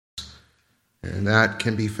And that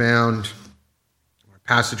can be found, our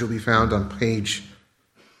passage will be found on page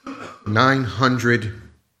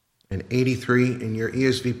 983 in your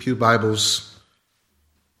ESV Pew Bibles.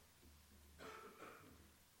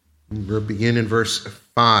 We'll begin in verse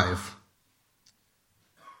 5.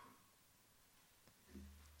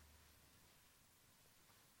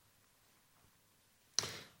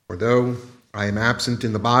 For though I am absent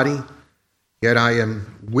in the body, yet I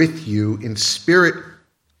am with you in spirit,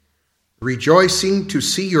 rejoicing to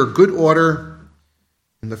see your good order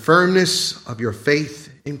and the firmness of your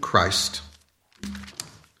faith in Christ.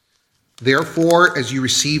 Therefore, as you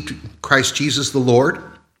received Christ Jesus the Lord,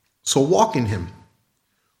 so walk in him,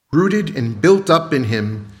 rooted and built up in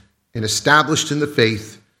him and established in the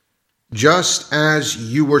faith, just as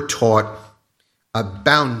you were taught,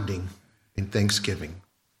 abounding in thanksgiving.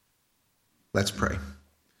 Let's pray.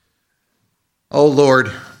 Oh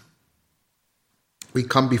Lord, we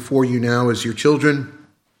come before you now as your children.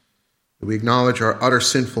 We acknowledge our utter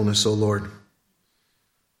sinfulness, O Lord.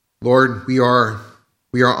 Lord, we are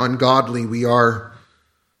ungodly. We are,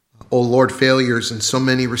 O Lord, failures in so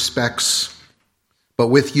many respects. But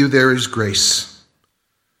with you there is grace.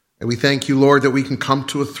 And we thank you, Lord, that we can come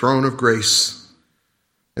to a throne of grace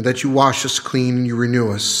and that you wash us clean and you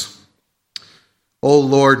renew us. Oh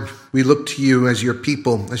Lord, we look to you as your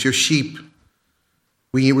people, as your sheep.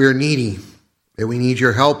 We are needy, and we need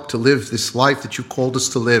your help to live this life that you called us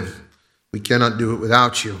to live. We cannot do it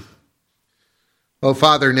without you. Oh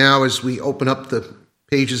Father, now as we open up the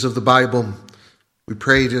pages of the Bible, we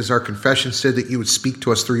prayed, as our confession said, that you would speak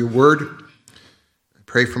to us through your word. I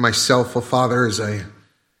pray for myself, oh Father, as I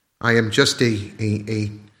am just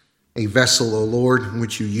a vessel, oh Lord, in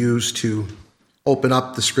which you use to open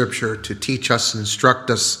up the scripture, to teach us and instruct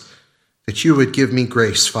us, that you would give me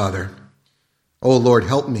grace, Father. Oh Lord,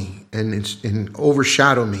 help me and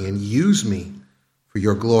overshadow me and use me for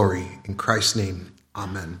your glory. In Christ's name,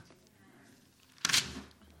 amen.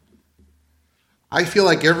 I feel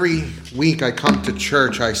like every week I come to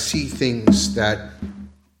church, I see things that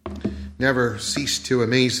never cease to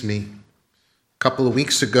amaze me. A couple of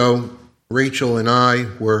weeks ago, Rachel and I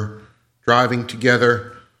were driving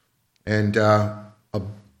together, and a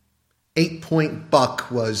 8-point buck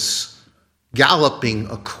was galloping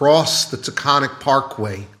across the Taconic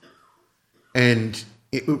Parkway, and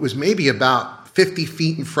it was maybe about 50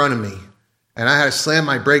 feet in front of me, and I had to slam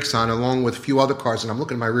my brakes on along with a few other cars, and I'm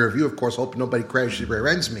looking at my rear view, of course, hoping nobody crashes or rear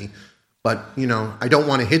ends me, but, I don't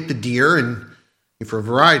want to hit the deer, and for a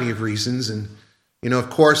variety of reasons, and, of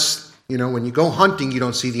course, when you go hunting, you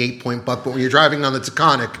don't see the 8-point buck, but when you're driving on the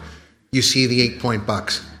Taconic, you see the 8-point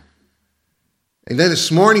bucks. And then this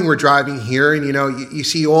morning we're driving here, and you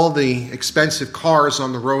see all the expensive cars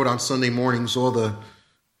on the road on Sunday mornings. All the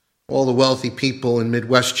wealthy people in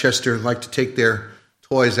Midwestchester like to take their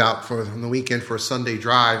toys out on the weekend for a Sunday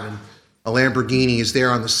drive, and a Lamborghini is there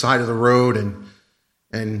on the side of the road, and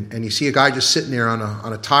you see a guy just sitting there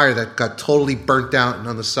on a tire that got totally burnt out and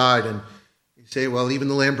on the side, and you say, well, even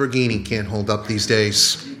the Lamborghini can't hold up these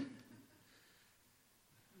days.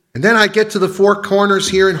 And then I get to the Four Corners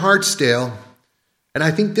here in Hartsdale. And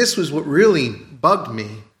I think this was what really bugged me,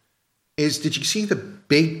 is did you see the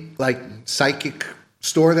big, psychic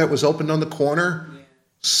store that was opened on the corner? Yeah.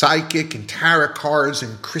 Psychic and tarot cards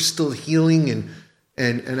and crystal healing.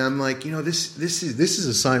 And I'm like, this is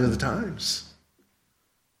a sign of the times.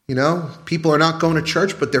 People are not going to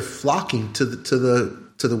church, but they're flocking to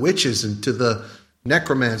the witches and to the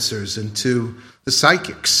necromancers and to the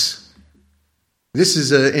psychics. This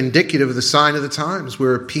is indicative of the sign of the times,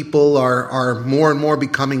 where people are more and more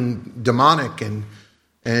becoming demonic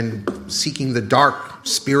and seeking the dark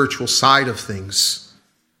spiritual side of things.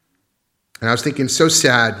 And I was thinking, so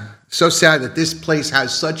sad that this place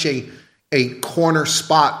has such a corner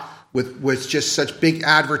spot with just such big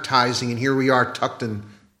advertising, and here we are tucked in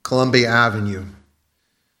Columbia Avenue.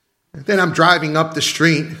 And then I'm driving up the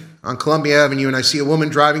street on Columbia Avenue, and I see a woman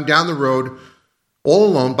driving down the road all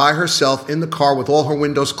alone by herself in the car with all her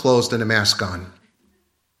windows closed and a mask on.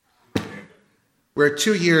 We're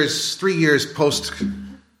 3 years post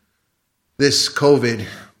this COVID,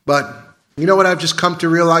 but you know what I've just come to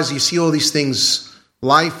realize? You see all these things.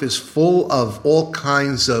 Life is full of all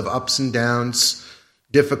kinds of ups and downs,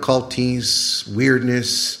 difficulties,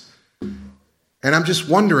 weirdness. And I'm just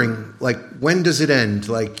wondering, when does it end?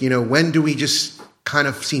 When do we just kind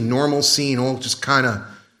of see normalcy and all just kind of,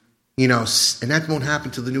 and that won't happen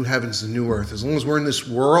to the new heavens and new earth. As long as we're in this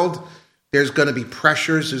world, there's going to be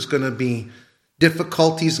pressures, there's going to be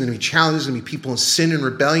difficulties, there's going to be challenges, there's going to be people in sin and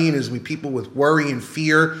rebellion, there's going to be people with worry and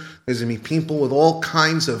fear, there's going to be people with all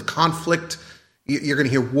kinds of conflict, You're going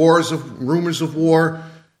to hear rumors of war.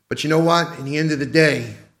 But you know what? In the end of the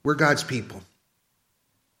day, we're God's people.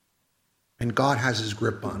 And God has his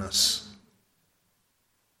grip on us.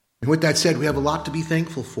 And with that said, we have a lot to be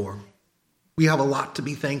thankful for. We have a lot to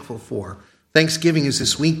be thankful for. Thanksgiving is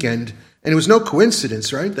this weekend, and it was no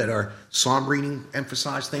coincidence, right, that our psalm reading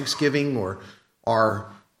emphasized Thanksgiving, or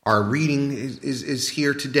our reading is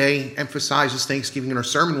here today, emphasizes Thanksgiving, and our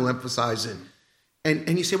sermon will emphasize it.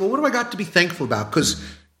 And you say, well, what do I got to be thankful about? Because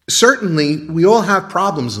certainly we all have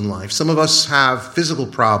problems in life. Some of us have physical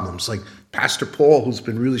problems, like Pastor Paul, who's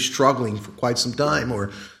been really struggling for quite some time,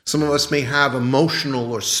 or some of us may have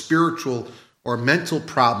emotional or spiritual or mental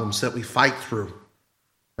problems that we fight through,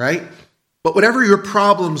 right? But whatever your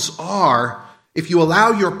problems are, if you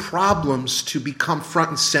allow your problems to become front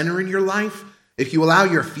and center in your life, if you allow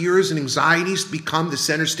your fears and anxieties to become the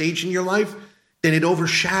center stage in your life, then it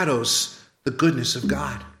overshadows the goodness of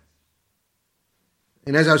God.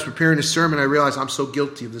 And as I was preparing this sermon, I realized I'm so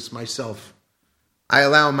guilty of this myself. I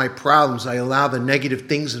allow my problems, I allow the negative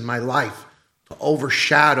things in my life to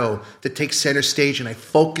overshadow, to take center stage, and I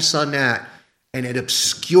focus on that, and it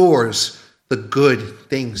obscures the good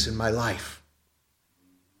things in my life.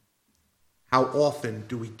 How often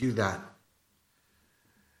do we do that?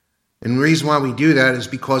 And the reason why we do that is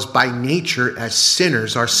because by nature, as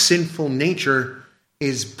sinners, our sinful nature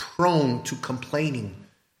is prone to complaining.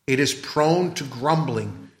 It is prone to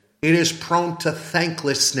grumbling. It is prone to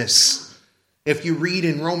thanklessness. If you read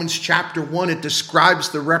in Romans chapter 1, it describes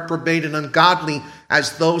the reprobate and ungodly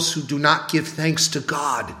as those who do not give thanks to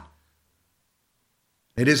God.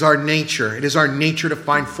 It is our nature. It is our nature to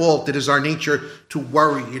find fault. It is our nature to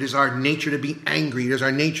worry. It is our nature to be angry. It is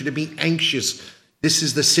our nature to be anxious. This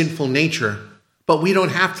is the sinful nature. But we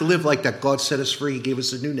don't have to live like that. God set us free. He gave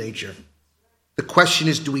us a new nature. The question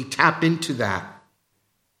is, do we tap into that?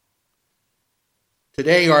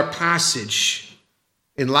 Today, our passage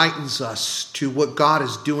enlightens us to what God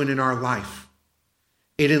is doing in our life.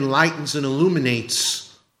 It enlightens and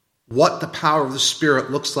illuminates what the power of the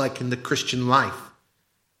Spirit looks like in the Christian life.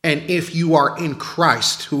 And if you are in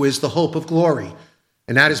Christ, who is the hope of glory,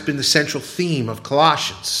 and that has been the central theme of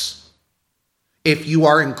Colossians. If you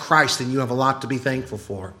are in Christ, then you have a lot to be thankful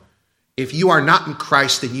for. If you are not in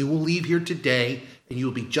Christ, then you will leave here today and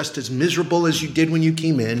you'll be just as miserable as you did when you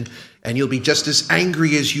came in, and you'll be just as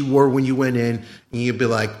angry as you were when you went in, and you'll be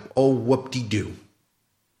like, oh, whoop-de-doo.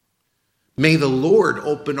 May the Lord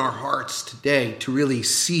open our hearts today to really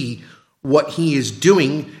see what he is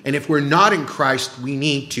doing, and if we're not in Christ, we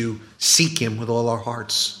need to seek him with all our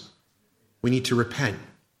hearts. We need to repent.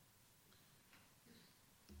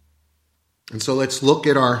 And so let's look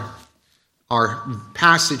at our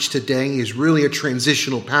passage today. Is really a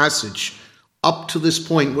transitional passage. Up to this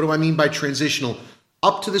point, what do I mean by transitional?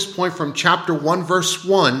 Up to this point, from chapter 1, verse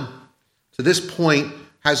 1 to this point,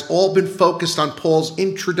 has all been focused on Paul's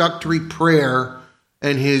introductory prayer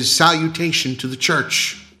and his salutation to the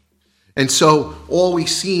church. And so all we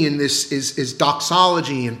see in this is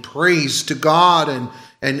doxology and praise to God, and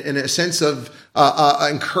a sense of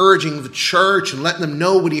encouraging the church and letting them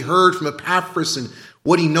know what he heard from Epaphras and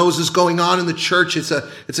what he knows is going on in the church. It's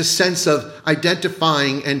a sense of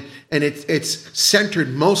identifying, and it's centered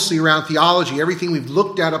mostly around theology. Everything we've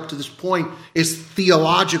looked at up to this point is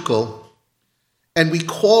theological, and we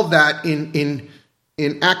call that in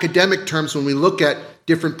academic terms, when we look at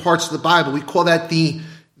different parts of the Bible, we call that the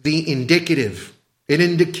indicative. It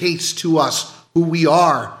indicates to us who we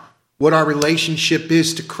are, what our relationship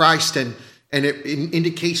is to Christ, and it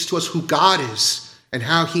indicates to us who God is and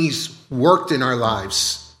how he's worked in our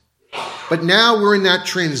lives. But now we're in that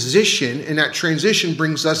transition, and that transition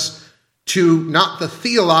brings us to not the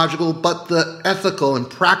theological, but the ethical and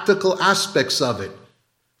practical aspects of it.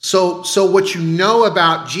 So what you know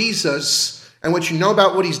about Jesus, and what you know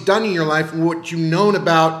about what he's done in your life, and what you've known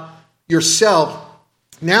about yourself,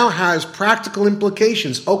 now has practical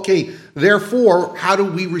implications. Okay, therefore, how do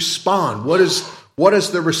we respond? What is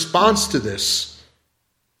the response to this?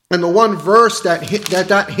 And the one verse that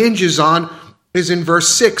hinges on is in verse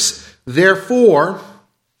 6. Therefore,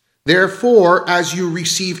 as you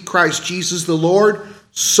receive Christ Jesus the Lord,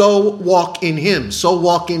 so walk in him. So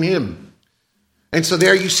walk in him. And so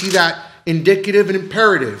there you see that indicative and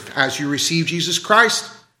imperative. As you receive Jesus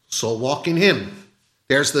Christ, so walk in him.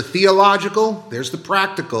 There's the theological, there's the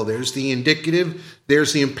practical, there's the indicative,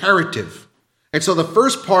 there's the imperative. And so the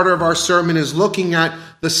first part of our sermon is looking at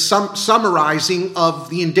the summarizing of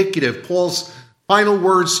the indicative, Paul's final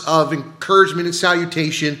words of encouragement and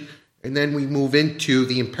salutation, and then we move into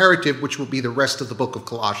the imperative, which will be the rest of the book of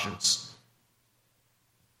Colossians.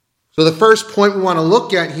 So the first point we want to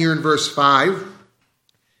look at here in verse 5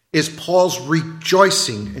 is Paul's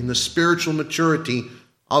rejoicing in the spiritual maturity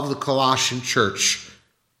of the Colossian church.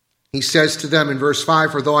 He says to them in verse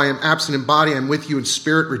 5, "For though I am absent in body, I am with you in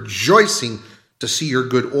spirit, rejoicing to see your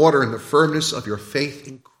good order and the firmness of your faith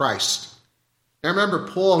in Christ." Now remember,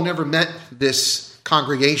 Paul never met this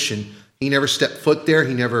congregation. He never stepped foot there.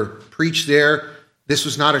 He never preached there. This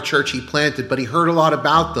was not a church he planted, but he heard a lot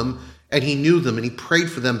about them, and he knew them, and he prayed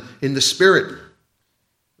for them in the Spirit.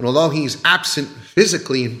 And although he's absent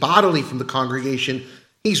physically and bodily from the congregation,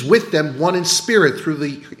 he's with them, one in spirit, through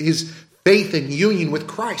his faith and union with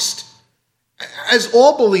Christ. As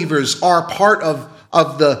all believers are part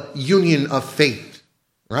of the union of faith,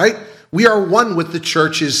 right? We are one with the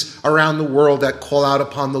churches around the world that call out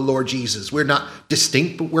upon the Lord Jesus. We're not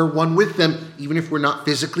distinct, but we're one with them, even if we're not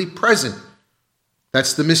physically present.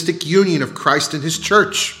 That's the mystic union of Christ and his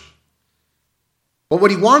church. But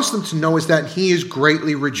what he wants them to know is that he is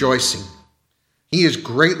greatly rejoicing. He is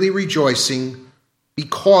greatly rejoicing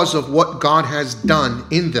because of what God has done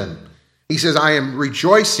in them. He says, "I am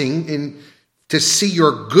rejoicing to see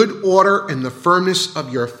your good order and the firmness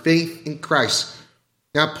of your faith in Christ."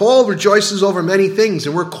 Now, Paul rejoices over many things,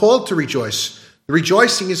 and we're called to rejoice. The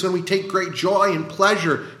rejoicing is when we take great joy and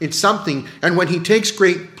pleasure in something, and when he takes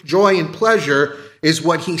great joy and pleasure is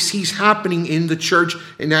what he sees happening in the church,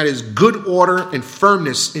 and that is good order and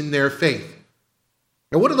firmness in their faith.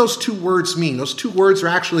 Now, what do those two words mean? Those two words are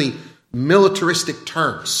actually militaristic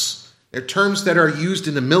terms. They're terms that are used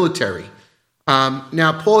in the military.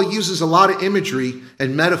 Now, Paul uses a lot of imagery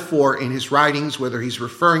and metaphor in his writings, whether he's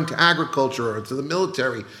referring to agriculture or to the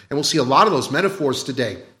military, and we'll see a lot of those metaphors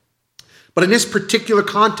today. But in this particular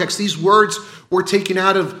context, these words were taken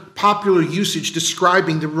out of popular usage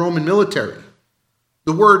describing the Roman military.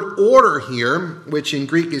 The word order here, which in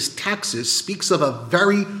Greek is taxis, speaks of a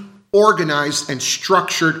very organized and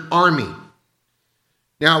structured army.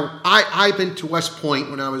 Now, I've been to West Point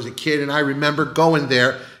when I was a kid, and I remember going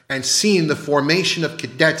there and seeing the formation of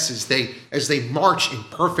cadets as they march in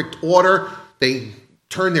perfect order. They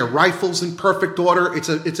turn their rifles in perfect order. It's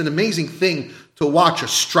an amazing thing to watch a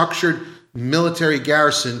structured military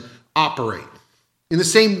garrison operate. In the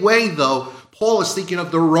same way, though, Paul is thinking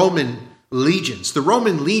of the Roman legions. The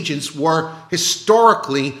Roman legions were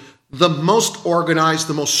historically the most organized,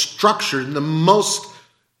 the most structured, and the most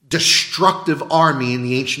destructive army in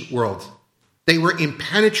the ancient world. They were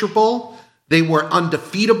impenetrable. They were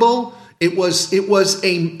undefeatable. It was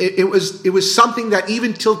something that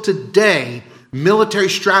even till today, military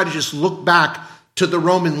strategists look back to the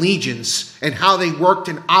Roman legions and how they worked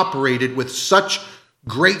and operated with such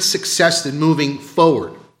great success in moving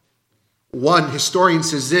forward. One historian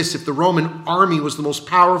says this: if the Roman army was the most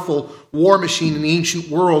powerful war machine in the ancient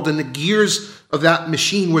world, and the gears of that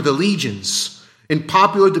machine were the legions, in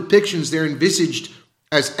popular depictions they're envisaged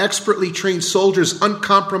as expertly trained soldiers,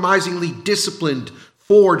 uncompromisingly disciplined,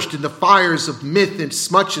 forged in the fires of myth and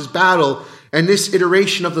much as battle, and this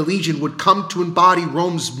iteration of the legion would come to embody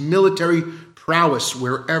Rome's military prowess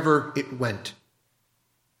wherever it went.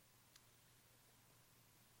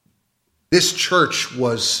 This church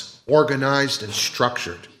was organized and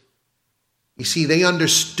structured. You see, they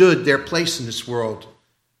understood their place in this world.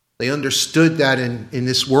 They understood that in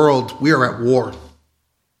this world we are at war.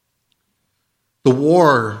 The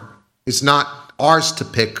war is not ours to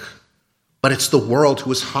pick, but it's the world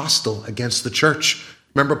who is hostile against the church.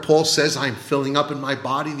 Remember, Paul says, "I am filling up in my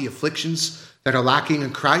body the afflictions that are lacking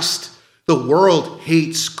in Christ." The world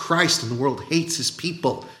hates Christ and the world hates his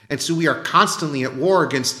people. And so we are constantly at war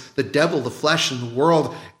against the devil, the flesh, and the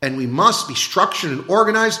world. And we must be structured and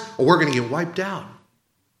organized or we're going to get wiped out.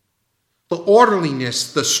 The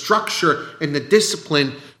orderliness, the structure, and the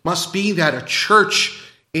discipline must be that a church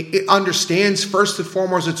it understands first and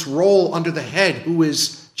foremost its role under the head, who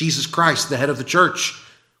is Jesus Christ, the head of the church.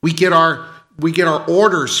 We get our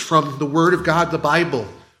orders from the Word of God, the Bible.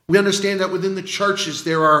 We understand that within the churches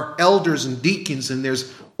there are elders and deacons, and there's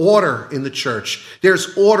order in the church.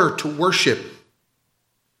 There's order to worship.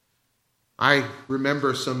 I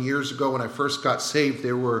remember some years ago when I first got saved,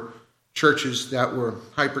 there were churches that were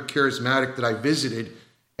hyper-charismatic that I visited,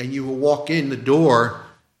 and you would walk in the door,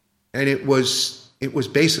 and it was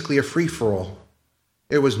basically a free-for-all.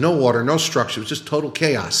 There was no order, no structure. It was just total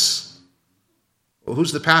chaos. Well,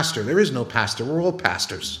 who's the pastor? There is no pastor. We're all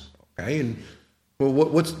pastors. Okay, and well,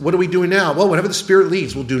 what are we doing now? Well, whatever the Spirit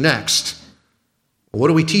leads, we'll do next. Well,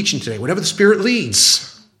 what are we teaching today? Whatever the Spirit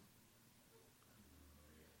leads.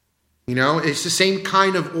 You know, it's the same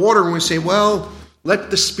kind of order when we say, well,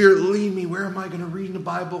 let the Spirit lead me. Where am I going to read in the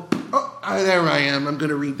Bible? Oh, there I am. I'm going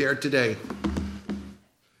to read there today.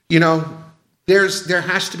 You know, there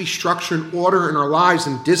has to be structure and order in our lives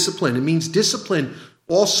and discipline. It means discipline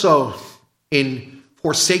also in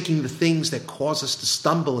forsaking the things that cause us to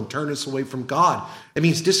stumble and turn us away from God. It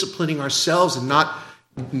means disciplining ourselves and not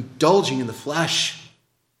indulging in the flesh,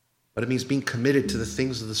 but it means being committed to the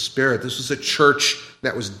things of the Spirit. This was a church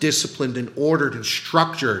that was disciplined and ordered and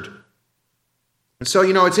structured. And so,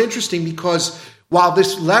 it's interesting because while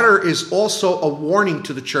this letter is also a warning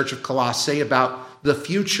to the church of Colossae about the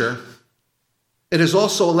future, it is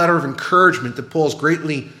also a letter of encouragement that Paul's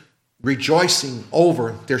greatly rejoicing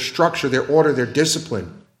over their structure, their order, their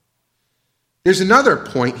discipline. There's another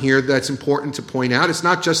point here that's important to point out. It's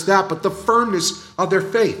not just that, but the firmness of their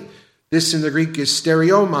faith. This in the Greek is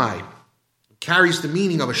stereomai. It carries the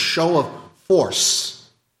meaning of a show of force.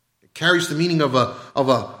 It carries the meaning of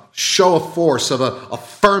a show of force, of a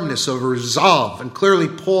firmness, of a resolve. And clearly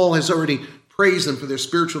Paul has already praised them for their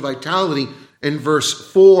spiritual vitality in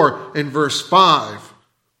verse 4 and verse 5.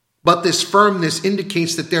 But this firmness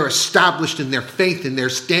indicates that they're established in their faith and they're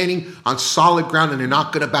standing on solid ground and they're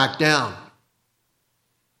not going to back down.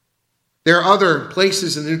 There are other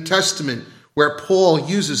places in the New Testament where Paul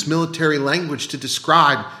uses military language to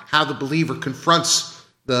describe how the believer confronts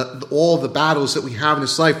all the battles that we have in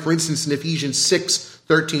this life. For instance, in Ephesians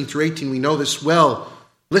 6:13 through 18, we know this well.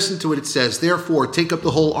 Listen to what it says. Therefore, take up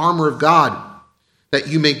the whole armor of God, that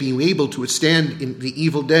you may be able to withstand in the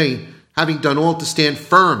evil day, having done all to stand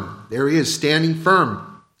firm. There he is, standing firm.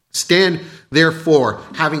 Stand, therefore,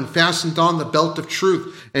 having fastened on the belt of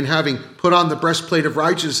truth, and having put on the breastplate of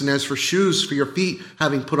righteousness, and as for shoes for your feet,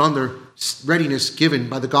 having put on the readiness given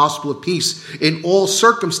by the gospel of peace. In all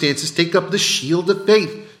circumstances, take up the shield of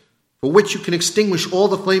faith, for which you can extinguish all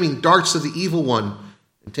the flaming darts of the evil one,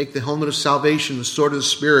 and take the helmet of salvation, the sword of the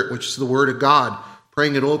Spirit, which is the word of God,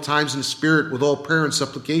 praying at all times in the Spirit with all prayer and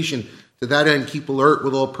supplication. To that end, keep alert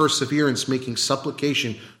with all perseverance, making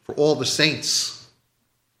supplication for all the saints.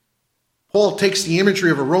 Paul takes the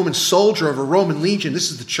imagery of a Roman soldier, of a Roman legion.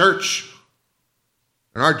 This is the church.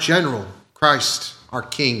 And our general, Christ, our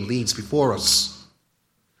King, leads before us.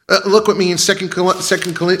 Look with me in 2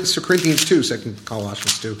 Corinthians 2, 2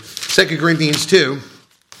 Colossians 2, 2 Corinthians 2.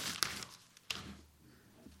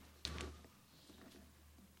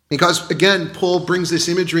 Because, again, Paul brings this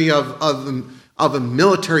imagery of a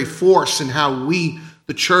military force and how we,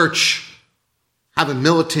 the church, have a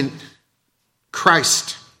militant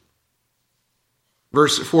Christ.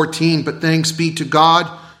 Verse 14, but thanks be to God,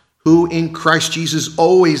 who in Christ Jesus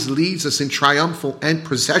always leads us in triumphal and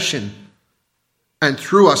procession, and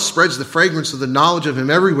through us spreads the fragrance of the knowledge of him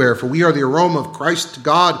everywhere. For we are the aroma of Christ to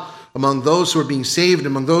God among those who are being saved,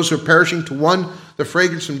 among those who are perishing. To one, the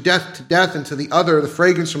fragrance from death to death, and to the other, the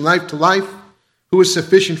fragrance from life to life. Who is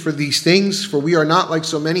sufficient for these things? For we are not like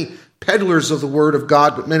so many peddlers of the word of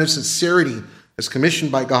God, but men of sincerity, as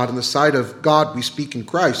commissioned by God. In the sight of God we speak in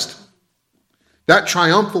Christ. That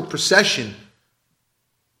triumphal procession,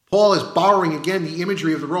 Paul is borrowing again the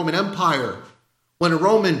imagery of the Roman Empire. When a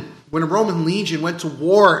Roman legion went to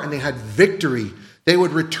war and they had victory, they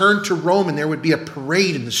would return to Rome and there would be a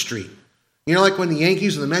parade in the street. You know, like when the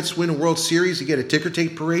Yankees or the Mets win a World Series, you get a ticker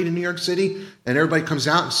tape parade in New York City and everybody comes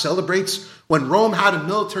out and celebrates. When Rome had a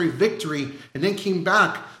military victory and then came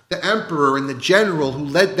back, the emperor and the general who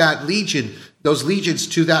led that legion, those legions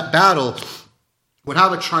to that battle, would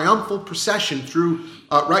have a triumphal procession through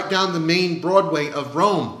right down the main Broadway of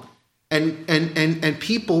Rome. And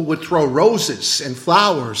people would throw roses and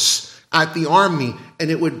flowers at the army,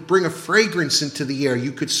 and it would bring a fragrance into the air.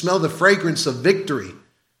 You could smell the fragrance of victory.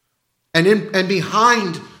 And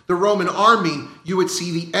behind the Roman army, you would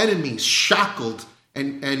see the enemies shackled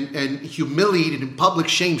and humiliated in public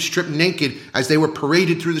shame, stripped naked as they were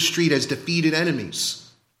paraded through the street as defeated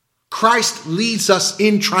enemies. Christ leads us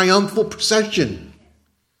in triumphal procession.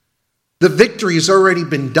 The victory has already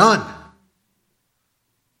been done.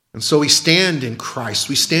 And so we stand in Christ.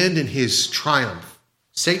 We stand in his triumph.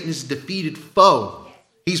 Satan is a defeated foe.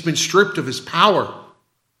 He's been stripped of his power.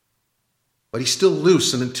 But he's still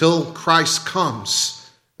loose. And until Christ comes,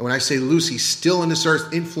 and when I say loose, he's still on this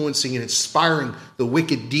earth influencing and inspiring the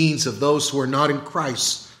wicked deeds of those who are not in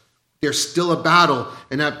Christ. There's still a battle,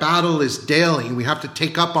 and that battle is daily. And we have to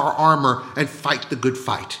take up our armor and fight the good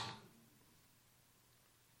fight.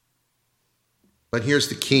 But here's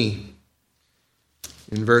the key.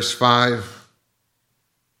 In verse 5,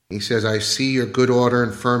 he says, I see your good order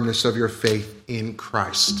and firmness of your faith in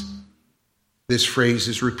Christ. This phrase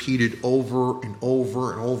is repeated over and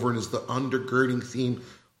over and over and is the undergirding theme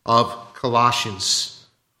of Colossians.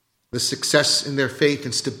 The success in their faith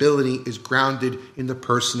and stability is grounded in the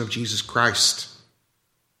person of Jesus Christ.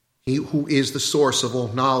 He who is the source of all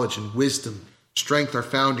knowledge and wisdom strength are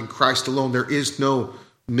found in Christ alone. There is no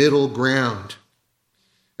middle ground.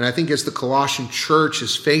 And I think as the Colossian church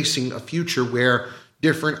is facing a future where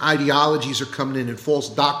different ideologies are coming in and false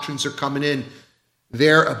doctrines are coming in,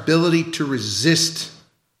 their ability to resist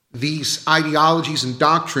these ideologies and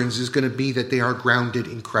doctrines is going to be that they are grounded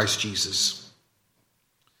in Christ Jesus.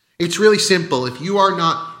 It's really simple. If you are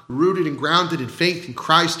not rooted and grounded in faith in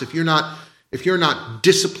Christ, if you're not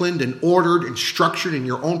disciplined and ordered and structured in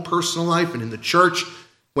your own personal life and in the church,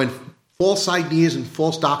 when false ideas and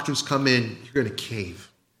false doctrines come in, you're going to cave.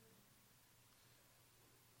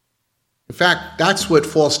 In fact, that's what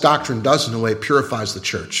false doctrine does in a way. It purifies the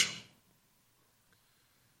church.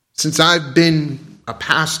 Since I've been a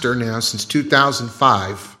pastor now since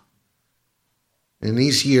 2005, in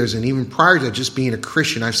these years, and even prior to just being a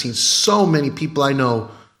Christian, I've seen so many people I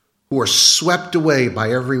know who are swept away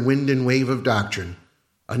by every wind and wave of doctrine.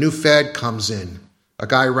 A new fad comes in. A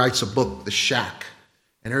guy writes a book, The Shack.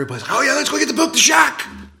 And everybody's like, oh yeah, let's go get the book, The Shack.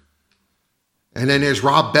 And then there's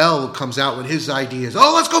Rob Bell who comes out with his ideas.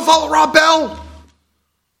 Oh, let's go follow Rob Bell.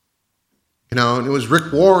 And it was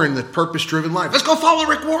Rick Warren, the purpose-driven life. Let's go follow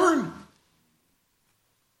Rick Warren.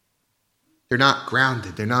 They're not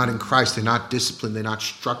grounded. They're not in Christ. They're not disciplined. They're not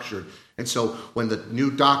structured. And so when the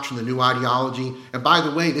new doctrine, the new ideology, and by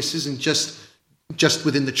the way, this isn't just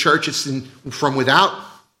within the church, it's from without.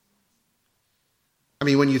 I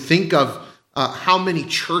mean, when you think of how many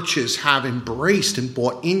churches have embraced and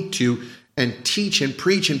bought into and teach and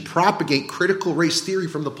preach and propagate critical race theory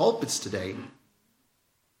from the pulpits today,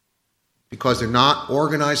 because they're not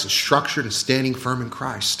organized and structured and standing firm in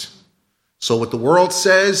Christ. So what the world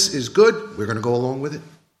says is good, we're going to go along with it.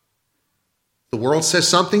 The world says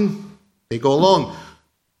something, they go along.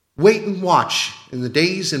 Wait and watch in the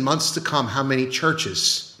days and months to come how many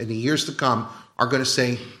churches in the years to come are going to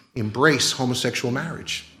say, embrace homosexual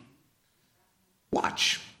marriage.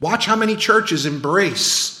 Watch. Watch how many churches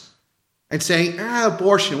embrace and say,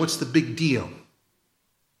 abortion, what's the big deal?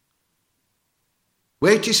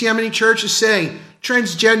 Wait till you see how many churches say,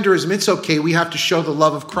 transgenderism, it's okay, we have to show the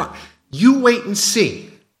love of Christ. You wait and see.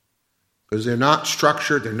 Because they're not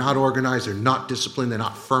structured, they're not organized, they're not disciplined, they're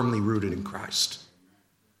not firmly rooted in Christ.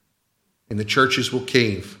 And the churches will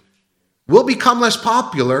cave. We'll become less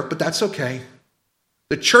popular, but that's okay.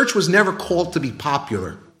 The church was never called to be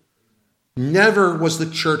popular. Never was the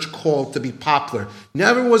church called to be popular.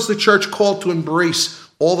 Never was the church called to embrace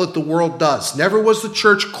all that the world does. Never was the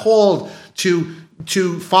church called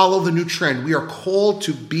to follow the new trend. We are called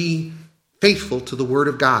to be faithful to the Word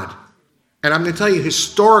of God. And I'm going to tell you,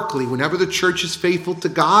 historically, whenever the church is faithful to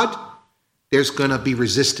God, there's going to be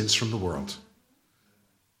resistance from the world.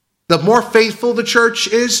 The more faithful the church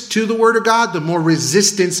is to the Word of God, the more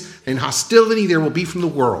resistance and hostility there will be from the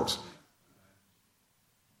world.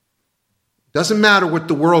 Doesn't matter what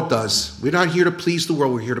the world does. We're not here to please the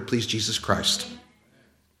world. We're here to please Jesus Christ.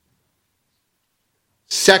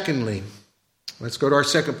 Secondly, let's go to our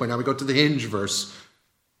second point. Now we go to the hinge verse.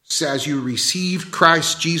 It says, as you received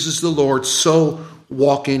Christ Jesus the Lord, so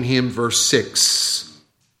walk in him. Verse 6.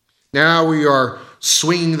 Now we are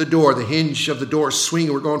swinging the door. The hinge of the door is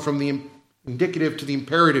swinging. We're going from the indicative to the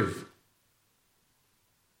imperative.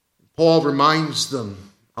 Paul reminds them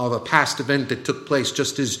of a past event that took place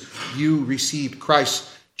just as you received Christ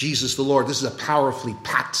Jesus the Lord. This is a powerfully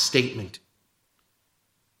packed statement.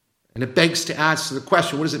 And it begs to answer the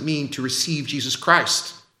question, what does it mean to receive Jesus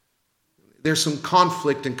Christ? There's some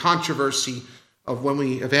conflict and controversy of when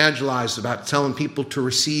we evangelize about telling people to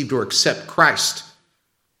receive or accept Christ.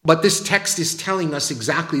 But this text is telling us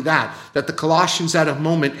exactly that the Colossians at a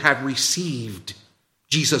moment have received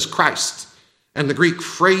Jesus Christ. And the Greek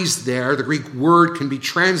phrase there, the Greek word can be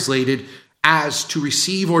translated as to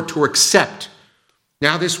receive or to accept.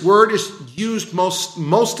 Now, this word is used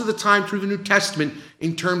most of the time through the New Testament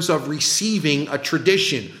in terms of receiving a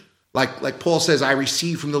tradition. Like Paul says, I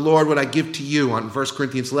receive from the Lord what I give to you on 1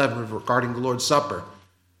 Corinthians 11 regarding the Lord's Supper.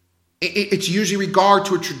 It's usually regard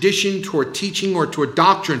to a tradition, to a teaching, or to a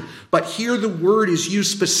doctrine. But here the word is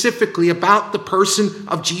used specifically about the person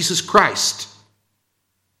of Jesus Christ.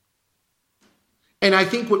 And I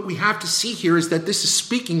think what we have to see here is that this is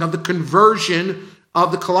speaking of the conversion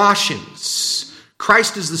of the Colossians.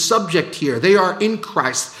 Christ is the subject here. They are in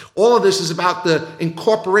Christ. All of this is about the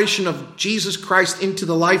incorporation of Jesus Christ into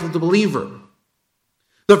the life of the believer.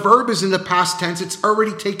 The verb is in the past tense. It's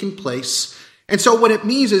already taken place. And so what it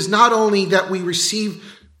means is not only that we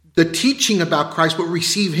receive the teaching about Christ, but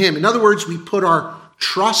receive him. In other words, we put our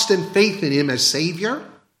trust and faith in him as Savior,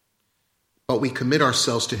 but we commit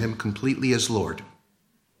ourselves to him completely as Lord.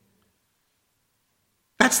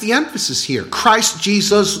 That's the emphasis here. Christ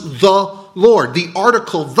Jesus the Lord. The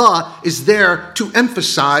article "the" is there to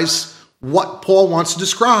emphasize what Paul wants to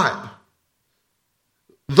describe.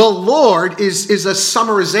 The Lord is a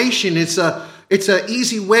summarization. It's an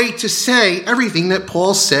easy way to say everything that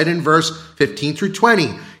Paul said in verse 15 through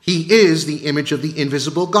 20. He is the image of the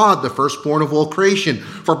invisible God, the firstborn of all creation.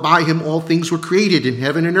 For by him all things were created in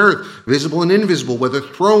heaven and earth, visible and invisible, whether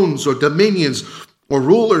thrones or dominions or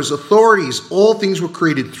rulers, authorities. All things were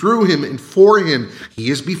created through him and for him. He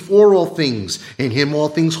is before all things. In him all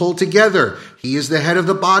things hold together. He is the head of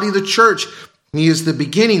the body, the church. He is the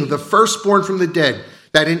beginning, the firstborn from the dead,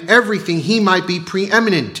 that in everything he might be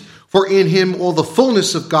preeminent. For in him all the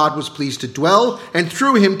fullness of God was pleased to dwell, and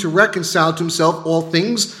through him to reconcile to himself all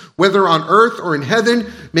things, whether on earth or in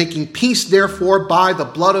heaven, making peace therefore by the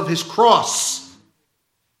blood of his cross.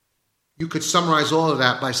 You could summarize all of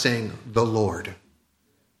that by saying, the Lord.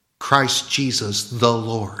 Christ Jesus, the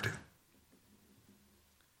Lord.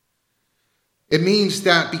 It means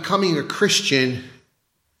that becoming a Christian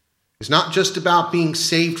is not just about being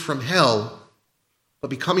saved from hell,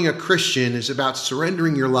 but becoming a Christian is about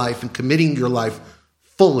surrendering your life and committing your life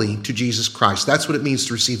fully to Jesus Christ. That's what it means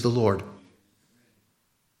to receive the Lord.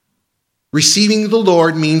 Receiving the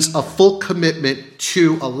Lord means a full commitment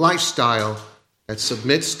to a lifestyle that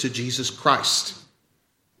submits to Jesus Christ.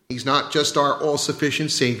 He's not just our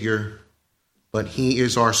all-sufficient Savior, but he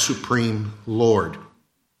is our supreme Lord.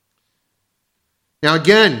 Now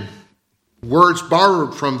again, words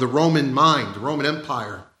borrowed from the Roman mind, the Roman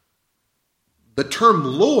Empire. The term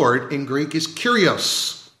Lord in Greek is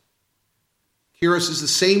Kyrios. Kyrios is the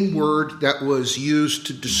same word that was used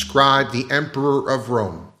to describe the emperor of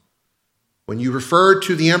Rome. When you referred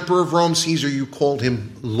to the emperor of Rome, Caesar, you called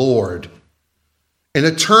him Lord. And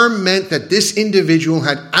the term meant that this individual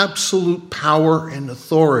had absolute power and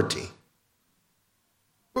authority.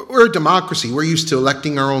 We're a democracy. We're used to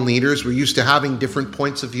electing our own leaders. We're used to having different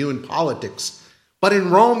points of view in politics. But in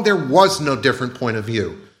Rome, there was no different point of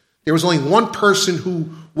view. There was only one person who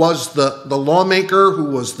was the lawmaker, who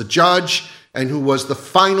was the judge, and who was the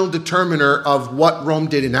final determiner of what Rome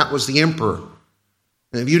did, and that was the emperor.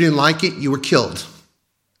 And if you didn't like it, you were killed.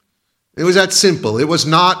 It was that simple. It was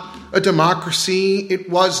not a democracy. It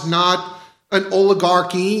was not an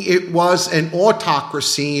oligarchy. It was an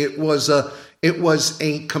autocracy. It was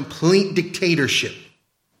a complete dictatorship.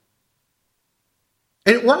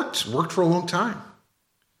 And it worked. It worked for a long time.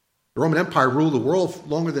 The Roman Empire ruled the world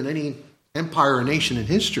longer than any empire or nation in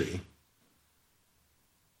history.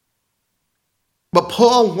 But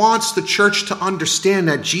Paul wants the church to understand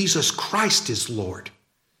that Jesus Christ is Lord.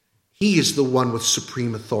 He is the one with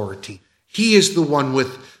supreme authority. He is the one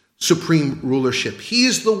with supreme rulership. He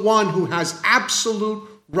is the one who has absolute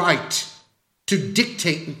right to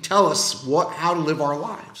dictate and tell us how to live our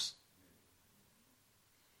lives.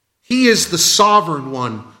 He is the sovereign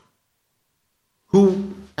one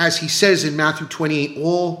who, as he says in Matthew 28,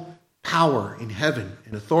 all power in heaven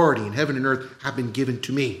and authority in heaven and earth have been given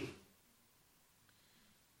to me.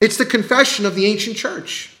 It's the confession of the ancient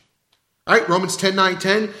church. All right, Romans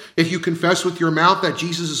 10:9-10, if you confess with your mouth that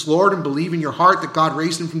Jesus is Lord and believe in your heart that God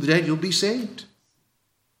raised him from the dead, you'll be saved.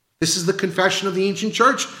 This is the confession of the ancient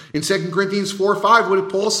church. In 2 Corinthians 4:5, what did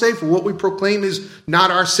Paul say? For what we proclaim is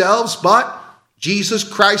not ourselves, but Jesus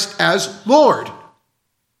Christ as Lord.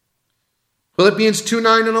 Philippians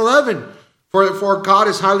 2:9-11, for God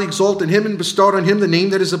has highly exalted him and bestowed on him the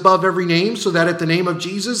name that is above every name, so that at the name of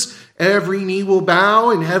Jesus every knee will bow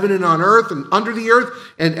in heaven and on earth and under the earth,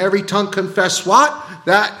 and every tongue confess what?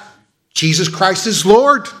 That Jesus Christ is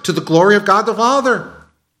Lord, to the glory of God the Father.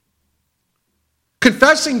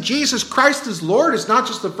 Confessing Jesus Christ as Lord is not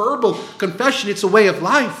just a verbal confession, it's a way of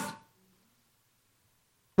life.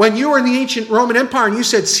 When you were in the ancient Roman Empire and you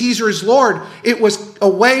said Caesar is Lord, it was a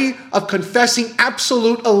way of confessing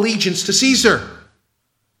absolute allegiance to Caesar.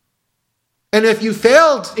 And if you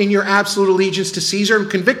failed in your absolute allegiance to Caesar and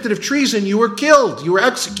convicted of treason, you were killed, you were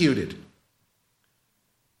executed.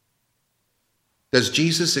 Does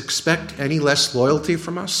Jesus expect any less loyalty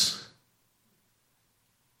from us?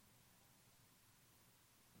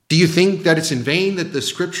 Do you think that it's in vain that the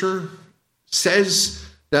scripture says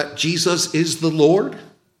that Jesus is the Lord?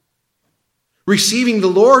 Receiving the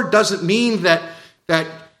Lord doesn't mean that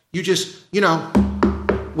you just,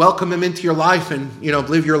 welcome him into your life and,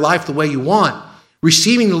 live your life the way you want.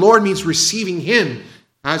 Receiving the Lord means receiving him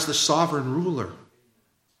as the sovereign ruler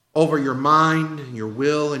over your mind, your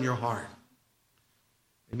will, and your heart.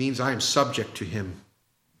 It means I am subject to him.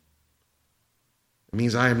 It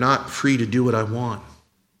means I am not free to do what I want.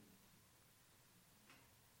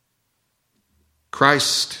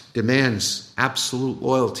 Christ demands absolute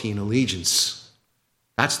loyalty and allegiance.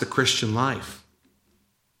 That's the Christian life.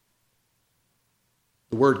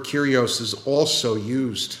 The word Kyrios is also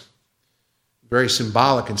used, very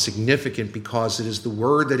symbolic and significant, because it is the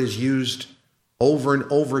word that is used over and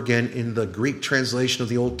over again in the Greek translation of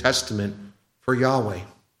the Old Testament for Yahweh.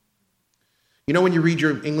 You know, when you read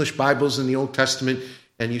your English Bibles in the Old Testament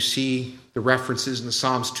and you see the references in the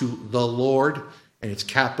Psalms to the Lord, and it's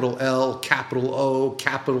capital L, capital O,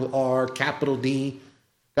 capital R, capital D,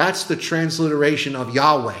 that's the transliteration of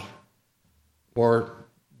Yahweh, or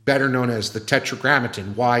better known as the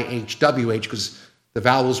Tetragrammaton, YHWH, because the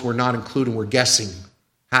vowels were not included. We're guessing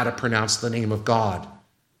how to pronounce the name of God.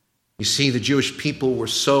 You see, the Jewish people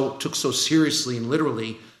took so seriously and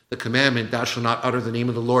literally the commandment, thou shalt not utter the name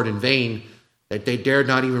of the Lord in vain, that they dared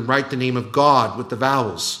not even write the name of God with the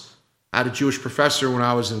vowels. I had a Jewish professor when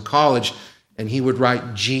I was in college, and he would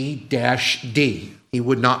write G-D. He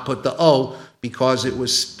would not put the O because it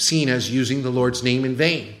was seen as using the Lord's name in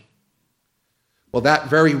vain. Well, that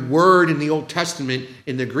very word in the Old Testament,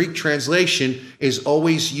 in the Greek translation,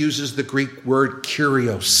 always uses the Greek word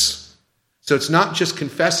Kyrios. So it's not just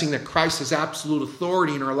confessing that Christ has absolute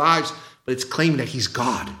authority in our lives, but it's claiming that he's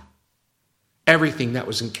God. Everything that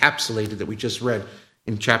was encapsulated that we just read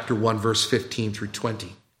in chapter 1, verse 15 through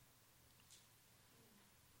 20.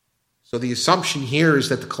 So the assumption here is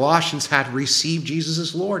that the Colossians had received Jesus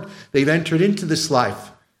as Lord. They've entered into this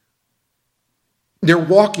life. They're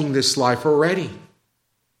walking this life already.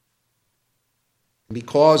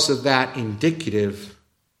 Because of that indicative,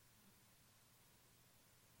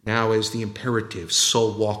 now is the imperative,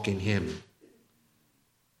 so walk in him.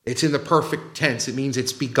 It's in the perfect tense. It means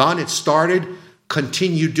it's begun, it's started,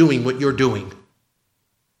 continue doing what you're doing.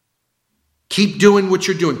 Keep doing what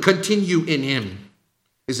you're doing. Continue in him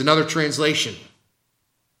is another translation.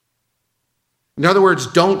 In other words,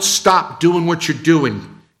 don't stop doing what you're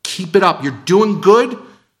doing. Keep it up. You're doing good.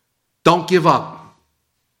 Don't give up.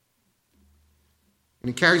 And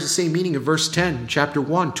it carries the same meaning in verse 10, chapter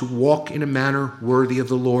 1, to walk in a manner worthy of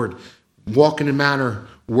the Lord. Walk in a manner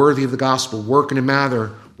worthy of the gospel. Work in a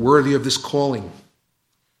manner worthy of this calling.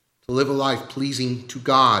 To live a life pleasing to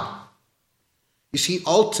God. You see,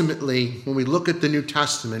 ultimately, when we look at the New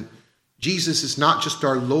Testament, Jesus is not just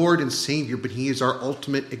our Lord and Savior, but he is our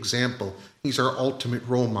ultimate example. He's our ultimate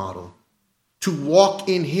role model. To walk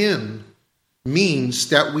in him means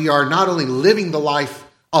that we are not only living the life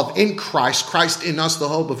of in Christ, Christ in us, the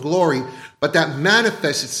hope of glory, but that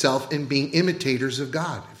manifests itself in being imitators of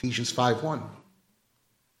God. Ephesians 5:1.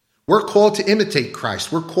 We're called to imitate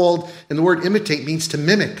Christ. We're called, and the word imitate means to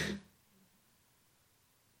mimic.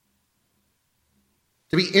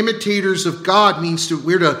 To be imitators of God means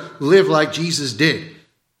we're to live like Jesus did.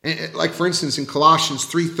 Like, for instance, in Colossians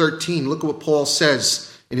 3:13, look at what Paul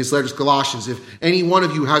says in his letters to Colossians. If any one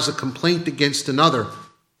of you has a complaint against another,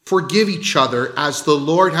 forgive each other as the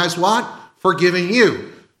Lord has what? Forgiven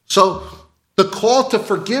you. So the call to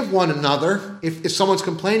forgive one another, if someone's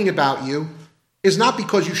complaining about you, is not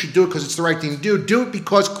because you should do it because it's the right thing to do. Do it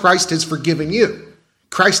because Christ has forgiven you.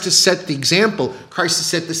 Christ has set the example. Christ has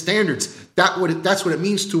set the standards. That's what it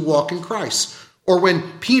means to walk in Christ. Or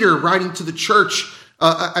when Peter, writing to the church,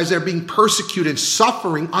 as they're being persecuted,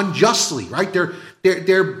 suffering unjustly, right?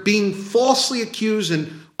 They're being falsely accused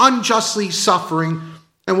and unjustly suffering.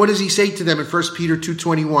 And what does he say to them in 1 Peter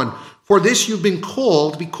 2:21? For this you've been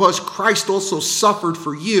called, because Christ also suffered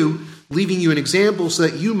for you, leaving you an example so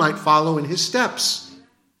that you might follow in his steps.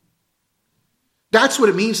 That's what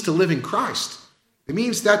it means to live in Christ. It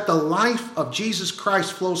means that the life of Jesus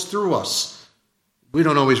Christ flows through us. We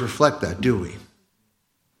don't always reflect that, do we?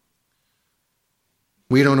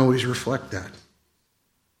 We don't always reflect that.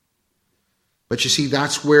 But you see,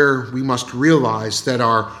 that's where we must realize that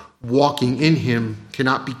our walking in him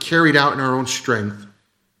cannot be carried out in our own strength,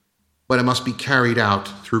 but it must be carried out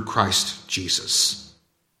through Christ Jesus.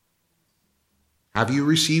 Have you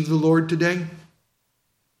received the Lord today?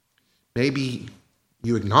 Maybe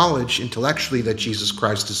you acknowledge intellectually that Jesus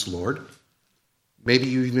Christ is Lord. Maybe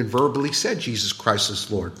you even verbally said Jesus Christ is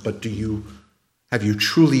Lord, but have you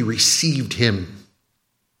truly received him?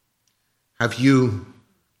 Have you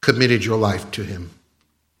committed your life to him?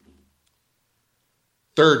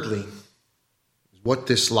 Thirdly, what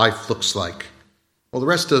this life looks like. Well, the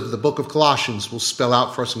rest of the book of Colossians will spell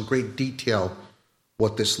out for us in great detail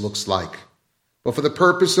what this looks like. But for the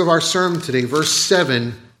purpose of our sermon today, verse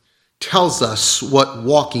 7 tells us what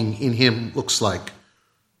walking in him looks like.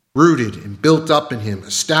 Rooted and built up in him,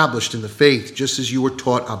 established in the faith, just as you were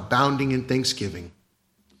taught, abounding in thanksgiving.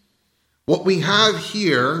 What we have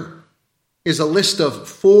here is a list of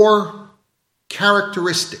 4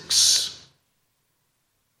 characteristics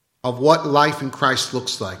of what life in Christ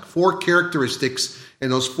looks like. 4 characteristics,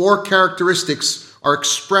 and those 4 characteristics are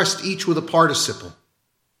expressed each with a participle.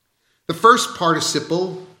 The first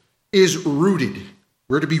participle is rooted.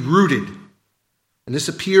 We're to be rooted. And this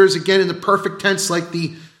appears again in the perfect tense like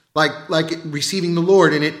receiving the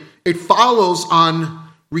Lord. And it follows on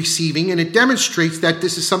receiving, and it demonstrates that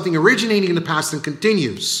this is something originating in the past and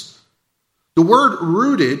continues. The word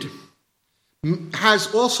rooted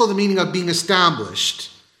has also the meaning of being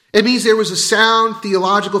established. It means there was a sound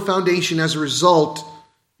theological foundation as a result.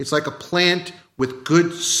 It's like a plant with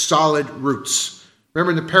good, solid roots.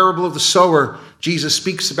 Remember in the parable of the sower, Jesus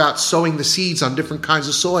speaks about sowing the seeds on different kinds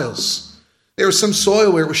of soils. There was some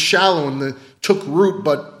soil where it was shallow and it took root,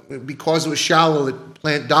 but because it was shallow, the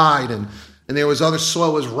plant died. And there was other soil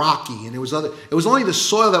that was rocky. And it was only the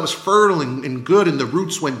soil that was fertile and good, and the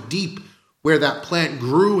roots went deep where that plant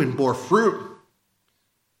grew and bore fruit.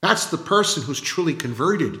 That's the person who's truly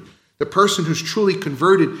converted. The person who's truly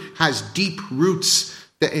converted has deep roots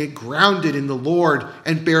that are grounded in the Lord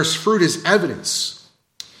and bears fruit as evidence.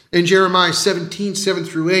 In Jeremiah 17,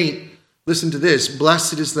 7-8, listen to this.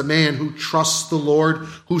 Blessed is the man who trusts the Lord,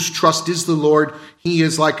 whose trust is the Lord. He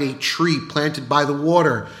is like a tree planted by the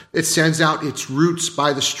water. It sends out its roots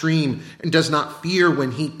by the stream and does not fear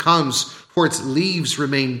when heat comes, for its leaves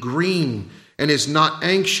remain green, and is not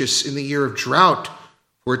anxious in the year of drought,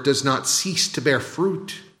 for it does not cease to bear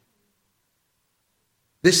fruit.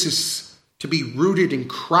 This is to be rooted in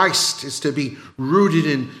Christ, is to be rooted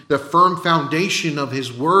in the firm foundation of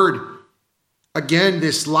his word. Again,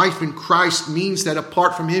 this life in Christ means that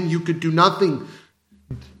apart from him, you could do nothing.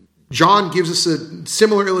 John gives us a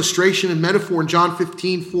similar illustration and metaphor in John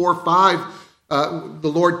 15, 4-5. The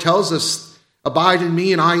Lord tells us, abide in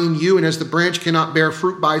me and I in you, and as the branch cannot bear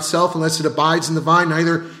fruit by itself unless it abides in the vine,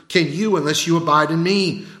 neither can you unless you abide in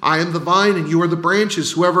me. I am the vine and you are the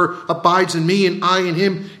branches. Whoever abides in me and I in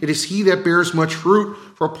him, it is he that bears much fruit,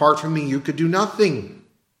 for apart from me you could do nothing.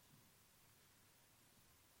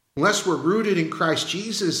 Unless we're rooted in Christ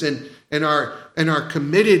Jesus and are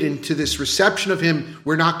committed into this reception of him,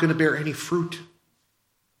 we're not going to bear any fruit.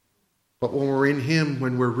 But when we're in him,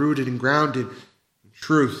 when we're rooted and grounded in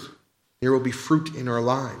truth, there will be fruit in our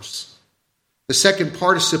lives. The second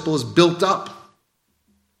participle is built up.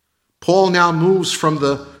 Paul now moves from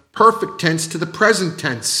the perfect tense to the present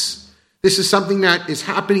tense. This is something that is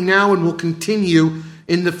happening now and will continue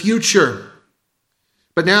in the future.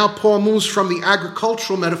 But now Paul moves from the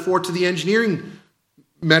agricultural metaphor to the engineering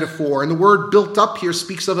metaphor. And the word built up here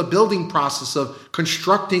speaks of a building process, of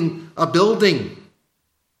constructing a building.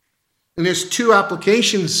 And there's 2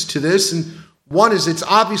 applications to this. And one is it's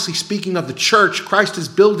obviously speaking of the church. Christ is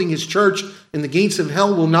building his church, and the gates of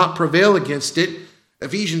hell will not prevail against it.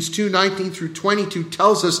 Ephesians 2:19-22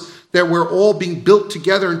 tells us that we're all being built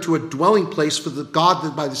together into a dwelling place for the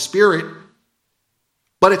God by the Spirit.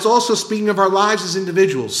 But it's also speaking of our lives as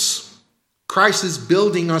individuals. Christ is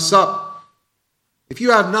building us up. If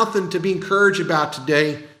you have nothing to be encouraged about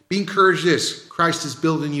today, be encouraged this: Christ is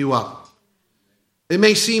building you up. It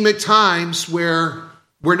may seem at times where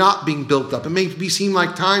we're not being built up. It may seem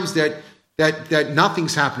like times that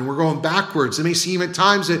nothing's happening. We're going backwards. It may seem at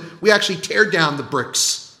times that we actually tear down the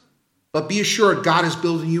bricks. But be assured, God is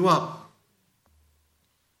building you up.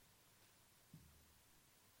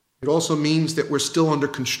 It also means that we're still under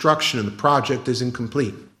construction and the project is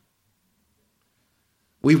incomplete.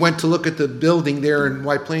 We went to look at the building there in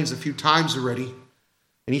White Plains a few times already.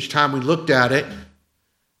 And each time we looked at it,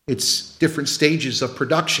 it's different stages of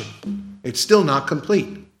production. It's still not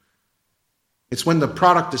complete. It's when the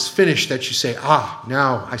product is finished that you say,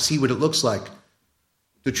 now I see what it looks like.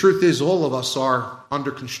 The truth is, all of us are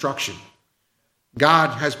under construction.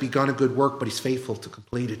 God has begun a good work, but he's faithful to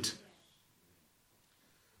complete it.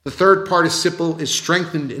 The third participle is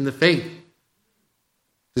strengthened in the faith.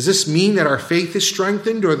 Does this mean that our faith is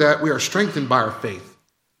strengthened or that we are strengthened by our faith?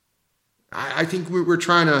 I think we're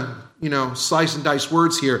trying to, slice and dice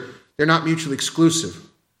words here. They're not mutually exclusive.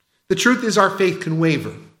 The truth is our faith can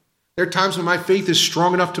waver. There are times when my faith is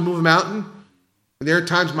strong enough to move a mountain. And there are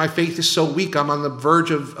times when my faith is so weak I'm on the verge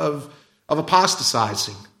of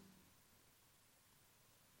apostatizing.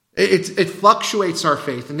 It fluctuates our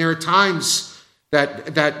faith. And there are times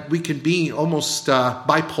that we can be almost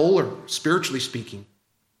bipolar, spiritually speaking.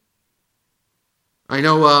 I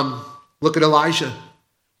know, look at Elijah.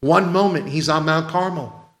 One moment he's on Mount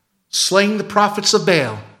Carmel, slaying the prophets of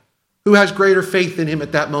Baal. Who has greater faith than him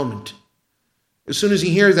at that moment? As soon as he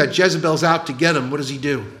hears that Jezebel's out to get him, what does he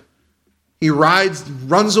do? He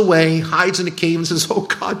runs away, hides in a cave and says, "Oh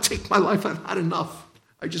God, take my life. I've had enough.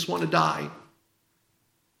 I just want to die."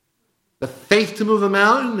 the faith to move a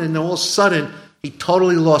mountain, and all of a sudden, he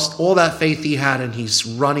totally lost all that faith he had, and he's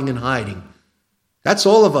running and hiding. That's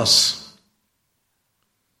all of us.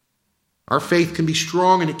 Our faith can be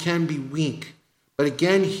strong and it can be weak. But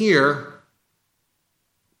again here,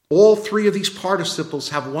 all three of these participles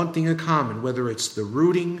have one thing in common, whether it's the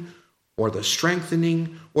rooting or the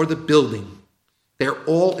strengthening or the building. They're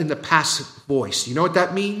all in the passive voice. You know what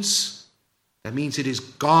that means? That means it is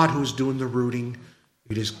God who's doing the rooting.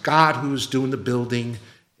 It is God who's doing the building.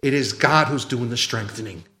 It is God who's doing the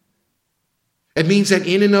strengthening. It means that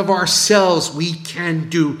in and of ourselves, we can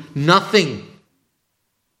do nothing.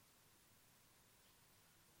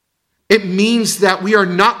 It means that we are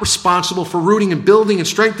not responsible for rooting and building and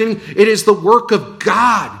strengthening. It is the work of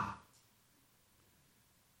God.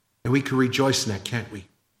 And we can rejoice in that, can't we?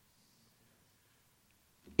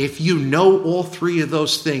 If you know all three of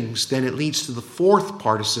those things, then it leads to the fourth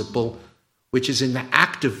participle, which is in the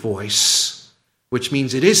active voice, which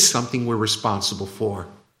means it is something we're responsible for.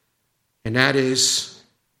 And that is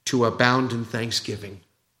to abound in thanksgiving.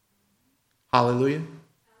 Hallelujah.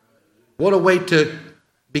 What a way to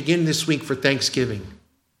begin this week for Thanksgiving.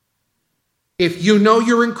 If you know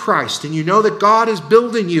you're in Christ and you know that God is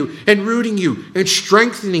building you and rooting you and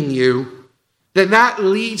strengthening you, then that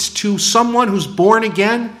leads to someone who's born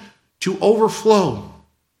again to overflow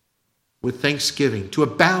with thanksgiving, to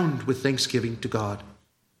abound with thanksgiving to God.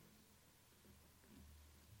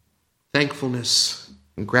 Thankfulness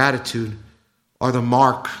and gratitude are the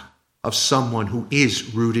mark of someone who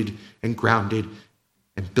is rooted and grounded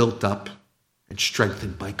and built up and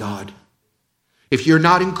strengthened by God. If you're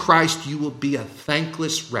not in Christ, you will be a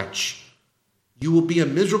thankless wretch. You will be a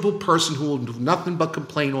miserable person who will do nothing but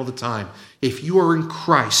complain all the time. If you are in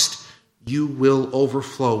Christ, you will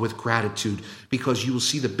overflow with gratitude because you will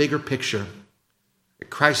see the bigger picture.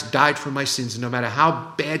 Christ died for my sins, and no matter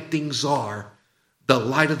how bad things are, the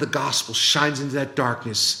light of the gospel shines into that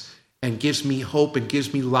darkness and gives me hope and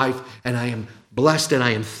gives me life, and I am blessed and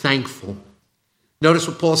I am thankful. Notice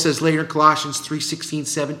what Paul says later in Colossians 3:16,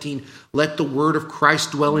 17. Let the word of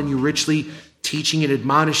Christ dwell in you richly, teaching and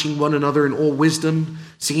admonishing one another in all wisdom,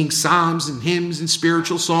 singing psalms and hymns and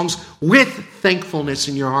spiritual songs with thankfulness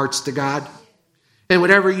in your hearts to God. And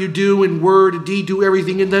whatever you do in word and deed, do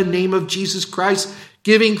everything in the name of Jesus Christ,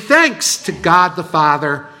 giving thanks to God the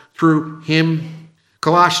Father through him.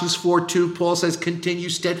 Colossians 4:2, Paul says, continue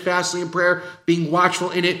steadfastly in prayer, being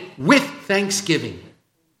watchful in it with thanksgiving.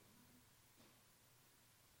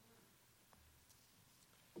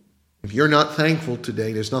 If you're not thankful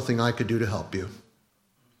today, there's nothing I could do to help you.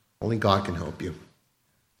 Only God can help you.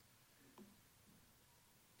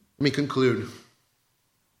 Let me conclude.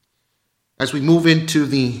 As we move into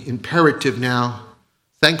the imperative now,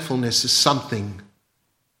 thankfulness is something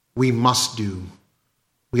we must do.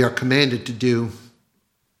 We are commanded to do.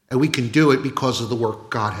 And we can do it because of the work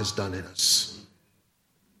God has done in us.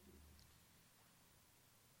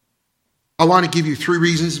 I want to give you 3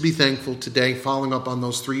 reasons to be thankful today, following up on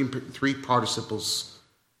those three participles.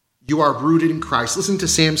 You are rooted in Christ. Listen to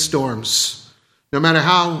Sam Storms. No matter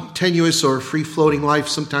how tenuous or free-floating life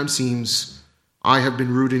sometimes seems, I have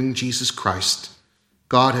been rooted in Jesus Christ.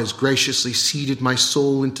 God has graciously seeded my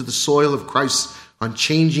soul into the soil of Christ's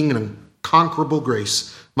unchanging and unconquerable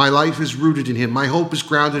grace. My life is rooted in him. My hope is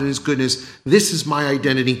grounded in his goodness. This is my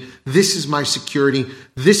identity. This is my security.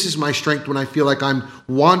 This is my strength when I feel like I'm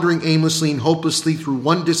wandering aimlessly and hopelessly through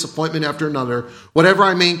one disappointment after another. Whatever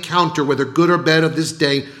I may encounter, whether good or bad of this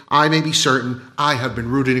day, I may be certain I have been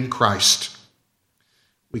rooted in Christ.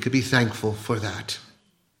 We could be thankful for that.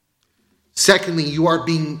 Secondly, you are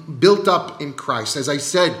being built up in Christ. As I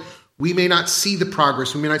said, we may not see the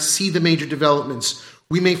progress. We may not see the major developments.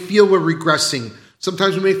 We may feel we're regressing.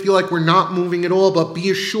 Sometimes we may feel like we're not moving at all, but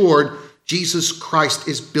be assured, Jesus Christ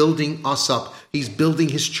is building us up. He's building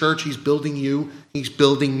his church. He's building you. He's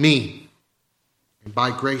building me. And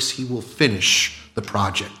by grace, he will finish the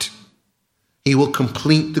project. He will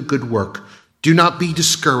complete the good work. Do not be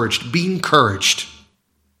discouraged. Be encouraged.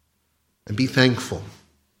 And be thankful.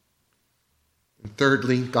 And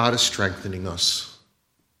thirdly, God is strengthening us.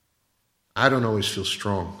 I don't always feel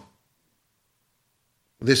strong.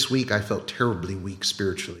 This week, I felt terribly weak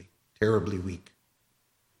spiritually, terribly weak.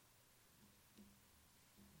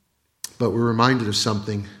 But we're reminded of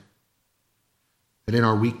something, that in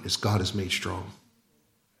our weakness, God is made strong.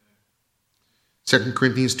 2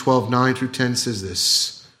 Corinthians 12:9 through 10 says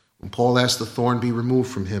this. When Paul asked the thorn be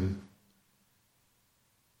removed from him,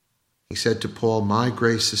 he said to Paul, my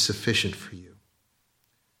grace is sufficient for you,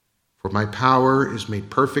 for my power is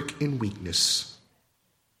made perfect in weakness.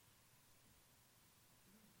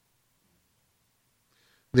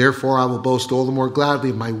 Therefore, I will boast all the more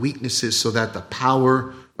gladly of my weaknesses, so that the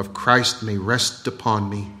power of Christ may rest upon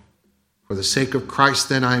me. For the sake of Christ,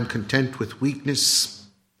 then, I am content with weakness,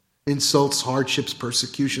 insults, hardships,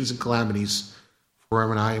 persecutions, and calamities. For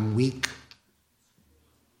when I am weak,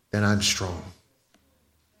 then I'm strong.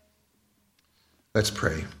 Let's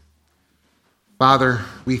pray. Father,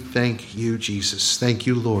 we thank you, Jesus. Thank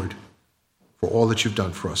you, Lord, for all that you've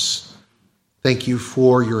done for us. Thank you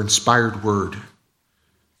for your inspired word.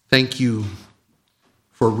 Thank you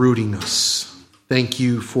for rooting us. Thank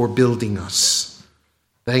you for building us.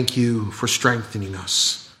 Thank you for strengthening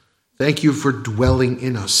us. Thank you for dwelling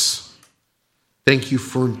in us. Thank you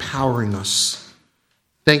for empowering us.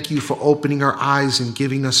 Thank you for opening our eyes and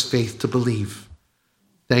giving us faith to believe.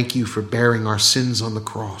 Thank you for bearing our sins on the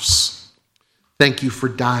cross. Thank you for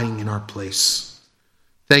dying in our place.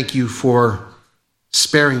 Thank you for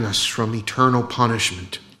sparing us from eternal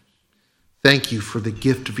punishment. Thank you for the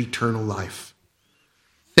gift of eternal life.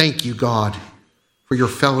 Thank you, God, for your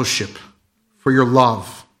fellowship, for your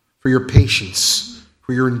love, for your patience,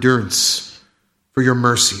 for your endurance, for your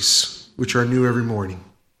mercies, which are new every morning.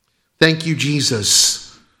 Thank you,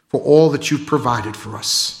 Jesus, for all that you've provided for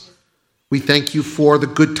us. We thank you for the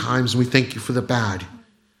good times, and we thank you for the bad.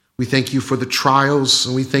 We thank you for the trials,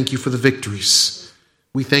 and we thank you for the victories.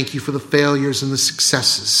 We thank you for the failures and the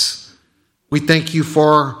successes. We thank you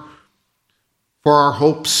for our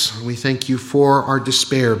hopes, and we thank you for our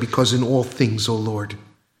despair, because in all things, O Lord,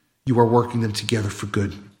 you are working them together for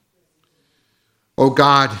good. O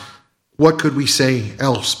God, what could we say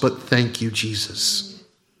else but thank you, Jesus?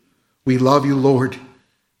 We love you, Lord.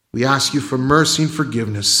 We ask you for mercy and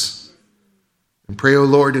forgiveness. And pray, O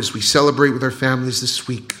Lord, as we celebrate with our families this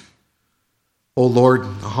week, O Lord,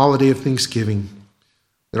 the holiday of Thanksgiving,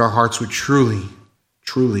 that our hearts would truly,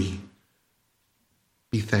 truly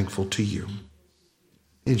be thankful to you.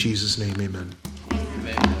 In Jesus' name, amen.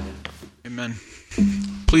 Amen.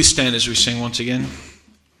 Please stand as we sing once again.